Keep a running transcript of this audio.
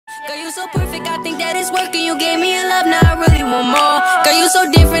Girl, you so perfect, I think that it's working. You gave me a love, now I really want more. Girl, you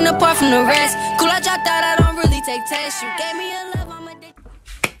so different apart from the rest. Cool, I dropped out, I don't really take tests. You gave me a love, I'm addicted.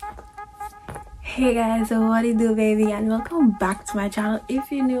 Hey guys, so what do you do, baby, and welcome back to my channel.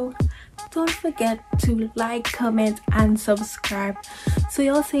 If you're new, don't forget to like, comment and subscribe. So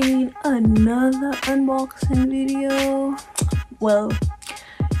y'all seeing another unboxing video? Well,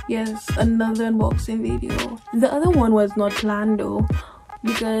 yes, another unboxing video. The other one was not planned though,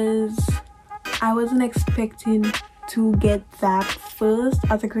 because I wasn't expecting to get that first.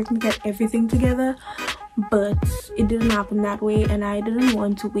 I was expecting to get everything together, but it didn't happen that way, and I didn't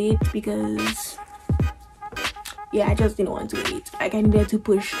want to wait because yeah, I just didn't want to wait. Like, I needed to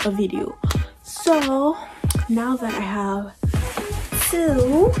push a video. So now that I have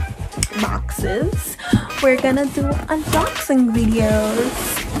 2 boxes, we're gonna do unboxing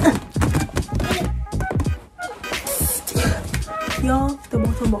videos. Y'all, the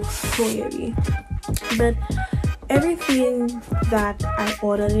bottom box is so heavy, but everything that I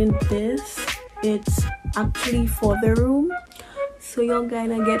ordered in this, it's actually for the room. So you're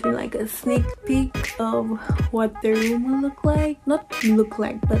gonna get like a sneak peek of what the room will look like. Not look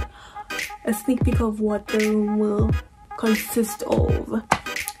like, but a sneak peek of what the room will consist of.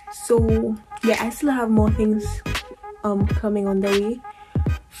 So yeah, I still have more things coming on the way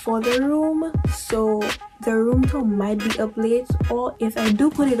for the room. So the room tour might be up late, or if I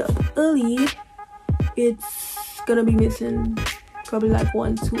do put it up early, it's gonna be missing probably like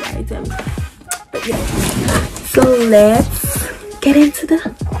 1-2 items. But yeah, so let's get into the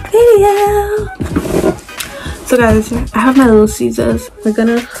video. So guys, I have my little scissors. We're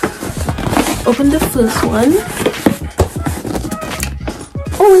gonna open the first one.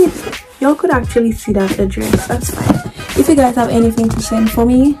 Oh wait, y'all could actually see that address. That's fine. If you guys have anything to send for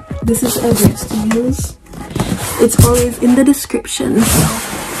me, this is the address to use. It's always in the description.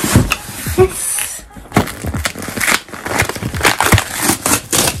 Yes.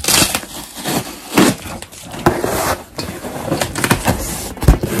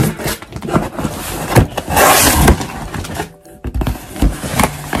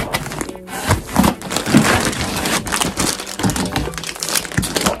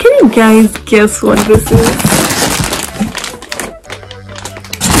 Guys, guess what this is?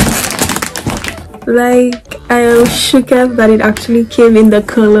 Like, I was shook up that it actually came in the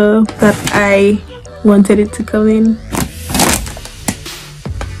color that I wanted it to come in.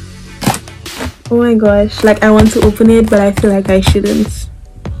 Oh my gosh, like, I want to open it, but I feel like I shouldn't,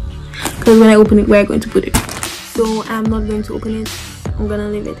 because when I open it, where am I going to put it? So I'm not going to open it. I'm gonna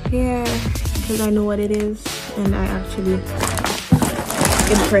leave it here because I know what it is, and I actually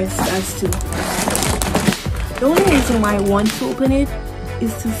impressed as to. The only reason why I want to open it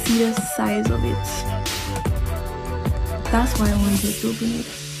is to see the size of it. That's why I wanted to open it.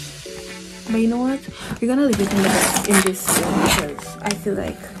 But you know what? We're gonna leave it in this because I feel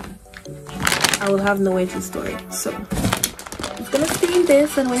like I will have nowhere to store it. So it's gonna stay in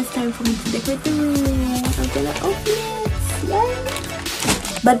this, and when it's time for me to decorate the room, I'm gonna open it. Yay!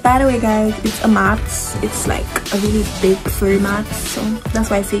 But by the way guys, it's a mat. It's like a really big furry mat, so that's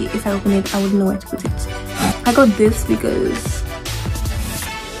why I say if I open it, I wouldn't know where to put it. I got this because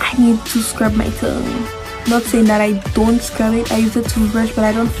I need to scrub my tongue. Not saying that I don't scrub it. I use a toothbrush, but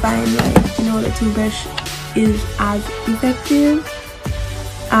I don't find, like, you know, the toothbrush is as effective.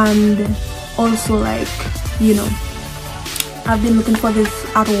 And also, like, you know, I've been looking for this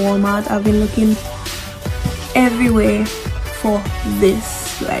at Walmart. I've been looking everywhere for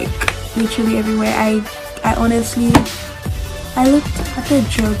this, like literally everywhere. I honestly, I looked at the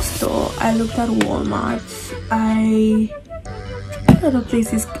drugstore, I looked at Walmart, I other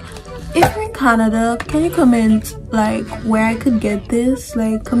places. If you're in Canada, can you comment like where I could get this?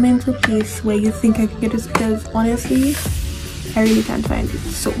 Like, comment a place where you think I could get this, because honestly I really can't find it.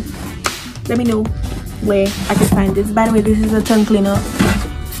 So let me know where I can find this. By the way, this is a tongue cleaner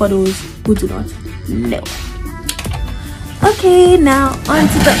for those who do not know. Okay, now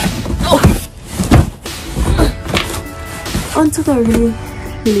onto the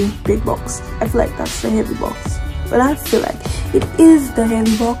really big box. I feel like that's the heavy box, but I feel like it is the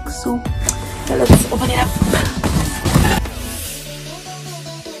heavy box. So yeah, let's open it up.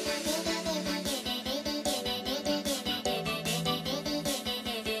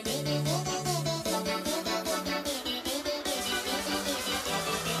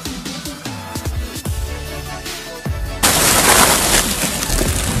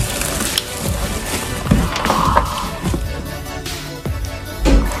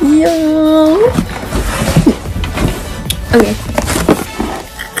 Yo. Okay.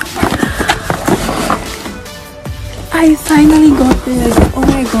 I finally got this. Oh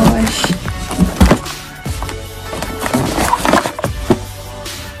my gosh.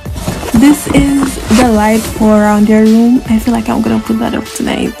 light pour around your room. I feel like I'm gonna put that up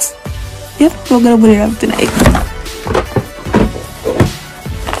tonight. Yep, we're gonna put it up tonight.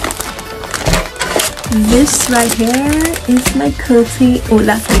 This right here is my curtain. Oh,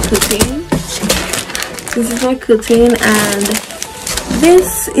 that's my curtain. This is my curtain, and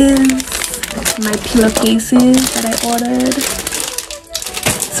this is my pillowcases that I ordered.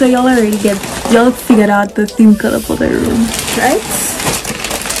 So y'all figured out the theme color for the room, right?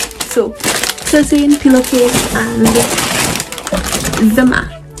 So curtain, pillowcase, and the mat.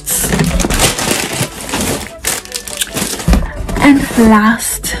 And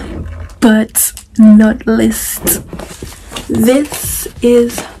last but not least, this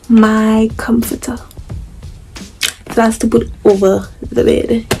is my comforter. That's to put over the bed,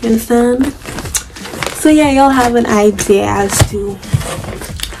 you understand? So yeah, y'all have an idea as to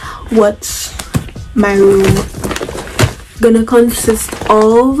what my room gonna consist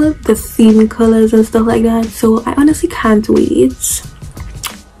of, the theme colors and stuff like that. So I honestly can't wait.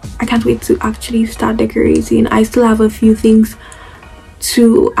 I can't wait to actually start decorating. I still have a few things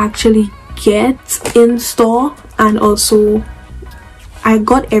to actually get in store, and also I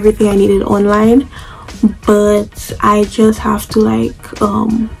got everything I needed online, but I just have to like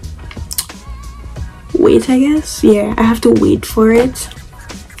wait, I guess. Yeah, I have to wait for it.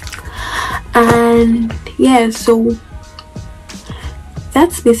 And yeah, so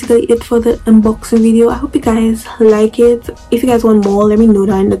that's basically it for the unboxing video. I hope you guys like it. If you guys want more, let me know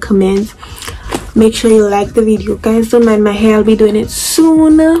down in the comments. Make sure you like the video, guys. Don't mind my hair, I'll be doing it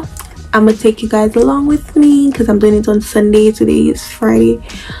soon. I'm gonna take you guys along with me because I'm doing it on Sunday. Today is Friday,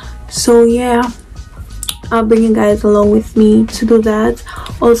 so yeah, I'll bring you guys along with me to do that.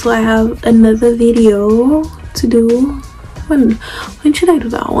 Also, I have another video to do. When should I do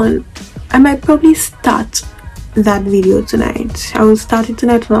that one? I might probably start that video tonight. I will start it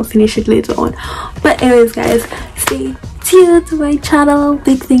tonight and I'll finish it later on. But anyways, guys, stay tuned to my channel.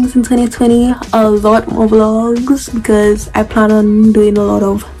 Big things in 2020, a lot more vlogs, because I plan on doing a lot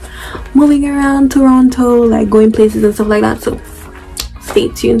of moving around Toronto, like going places and stuff like that. So stay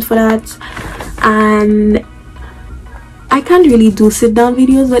tuned for that. And I can't really do sit down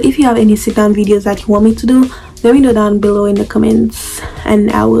videos, but if you have any sit down videos that you want me to do, let me know down below in the comments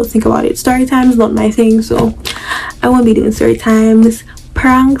and I will think about it. Story time is not my thing, so I won't be doing story times.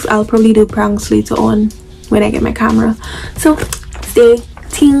 Pranks, I'll probably do pranks later on when I get my camera. So stay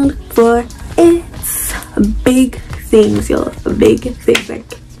tuned for it. Big things, y'all. Big things. Like,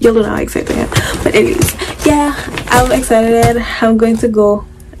 y'all don't know how excited I am. But anyways, yeah, I'm excited. I'm going to go.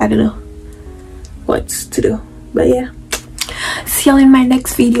 I don't know what to do, but yeah, see y'all in my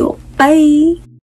next video. Bye.